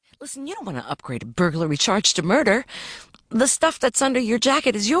Listen, you don't want to upgrade a burglary charge to murder. The stuff that's under your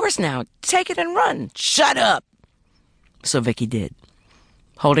jacket is yours now. Take it and run. Shut up! So Vicky did,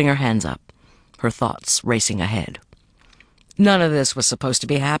 holding her hands up, her thoughts racing ahead. None of this was supposed to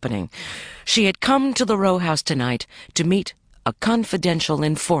be happening. She had come to the row house tonight to meet a confidential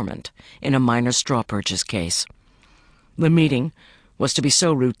informant in a minor straw purchase case. The meeting was to be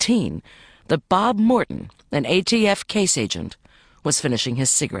so routine that Bob Morton, an ATF case agent, was finishing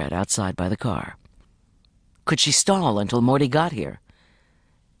his cigarette outside by the car. Could she stall until Morty got here?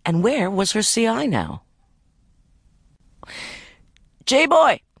 And where was her CI now?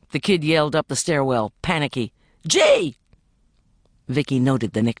 "J-boy!" the kid yelled up the stairwell, panicky. "Jay!" Vicky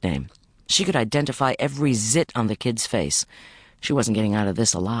noted the nickname. She could identify every zit on the kid's face. She wasn't getting out of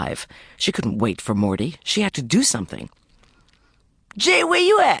this alive. She couldn't wait for Morty. She had to do something. "Jay, where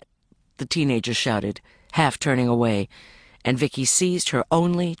you at?" the teenager shouted, half turning away, and Vicky seized her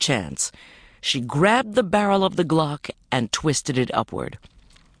only chance. She grabbed the barrel of the Glock and twisted it upward.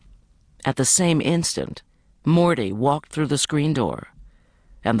 At the same instant, Morty walked through the screen door,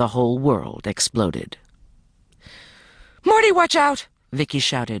 and the whole world exploded. "Morty, watch out!" Vicky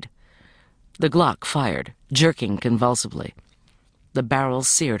shouted. The Glock fired, jerking convulsively. The barrel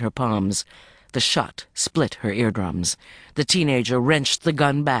seared her palms. The shot split her eardrums. The teenager wrenched the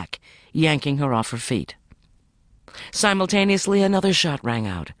gun back, yanking her off her feet. Simultaneously, another shot rang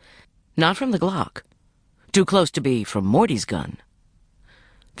out. Not from the Glock. Too close to be from Morty's gun.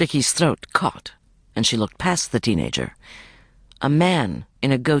 Vicky's throat caught, and she looked past the teenager. A man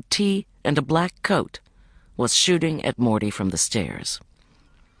in a goatee and a black coat was shooting at Morty from the stairs.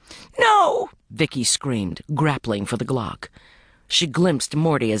 "No!" Vicky screamed, grappling for the Glock. She glimpsed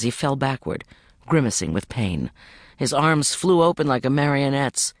Morty as he fell backward, grimacing with pain. His arms flew open like a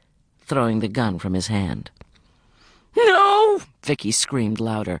marionette's, throwing the gun from his hand. "No!" Vicky screamed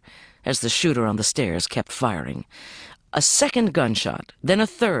louder, as the shooter on the stairs kept firing. A second gunshot, then a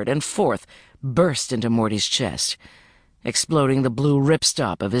third and fourth, burst into Morty's chest, exploding the blue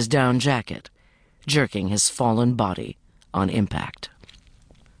ripstop of his down jacket, jerking his fallen body on impact.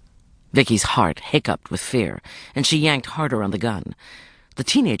 Vicky's heart hiccuped with fear, and she yanked harder on the gun. The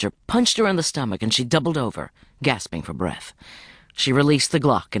teenager punched her in the stomach, and she doubled over, gasping for breath. She released the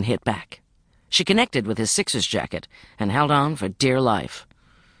Glock and hit back. She connected with his Sixers jacket and held on for dear life.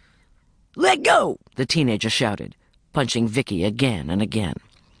 "Let go!" the teenager shouted, punching Vicky again and again.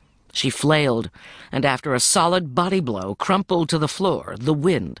 She flailed, and after a solid body blow, crumpled to the floor, the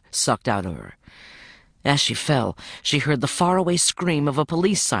wind sucked out of her. As she fell, she heard the faraway scream of a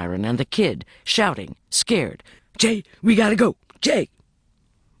police siren and the kid shouting, scared, "Jay, we gotta go! Jay!"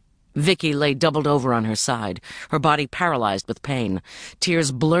 Vicky lay doubled over on her side, her body paralyzed with pain.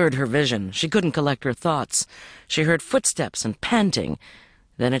 Tears blurred her vision. She couldn't collect her thoughts. She heard footsteps and panting,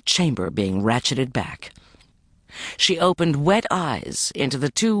 then a chamber being ratcheted back. She opened wet eyes into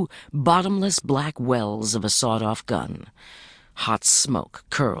the two bottomless black wells of a sawed-off gun. Hot smoke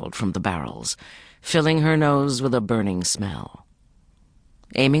curled from the barrels, filling her nose with a burning smell.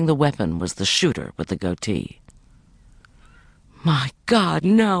 Aiming the weapon was the shooter with the goatee. My God,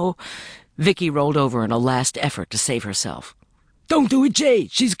 no! Vicky rolled over in a last effort to save herself. "Don't do it, Jay!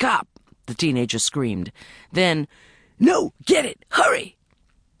 She's a cop!" the teenager screamed. Then, "No! Get it! Hurry!"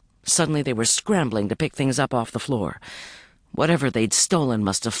 Suddenly they were scrambling to pick things up off the floor. Whatever they'd stolen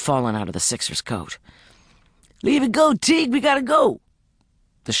must have fallen out of the Sixer's coat. "Leave it go, Tig! We gotta go!"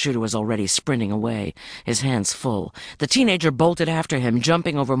 The shooter was already sprinting away, his hands full. The teenager bolted after him,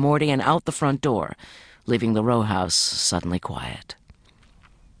 jumping over Morty and out the front door, leaving the row house suddenly quiet.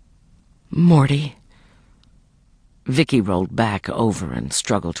 "Morty." Vicky rolled back over and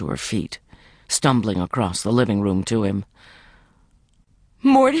struggled to her feet, stumbling across the living room to him.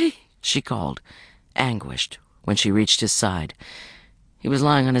 "Morty," she called, anguished, when she reached his side. He was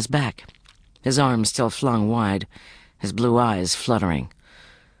lying on his back, his arms still flung wide, his blue eyes fluttering.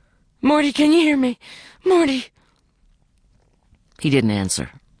 "Morty, can you hear me? Morty!" He didn't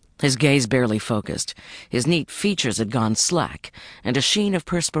answer. His gaze barely focused. His neat features had gone slack, and a sheen of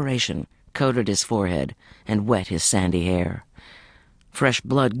perspiration coated his forehead and wet his sandy hair. Fresh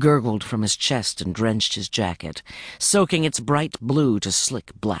blood gurgled from his chest and drenched his jacket, soaking its bright blue to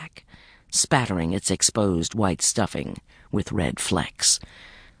slick black, spattering its exposed white stuffing with red flecks.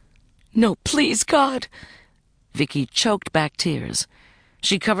 "No, please, God!" Vicky choked back tears.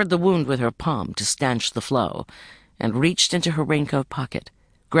 She covered the wound with her palm to stanch the flow, and reached into her raincoat pocket,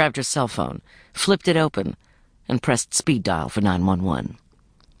 grabbed her cell phone, flipped it open, and pressed speed dial for 911.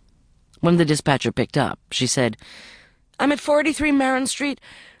 When the dispatcher picked up, she said, "I'm at 483 Marin Street,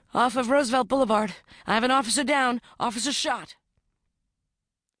 off of Roosevelt Boulevard. I have an officer down, officer shot."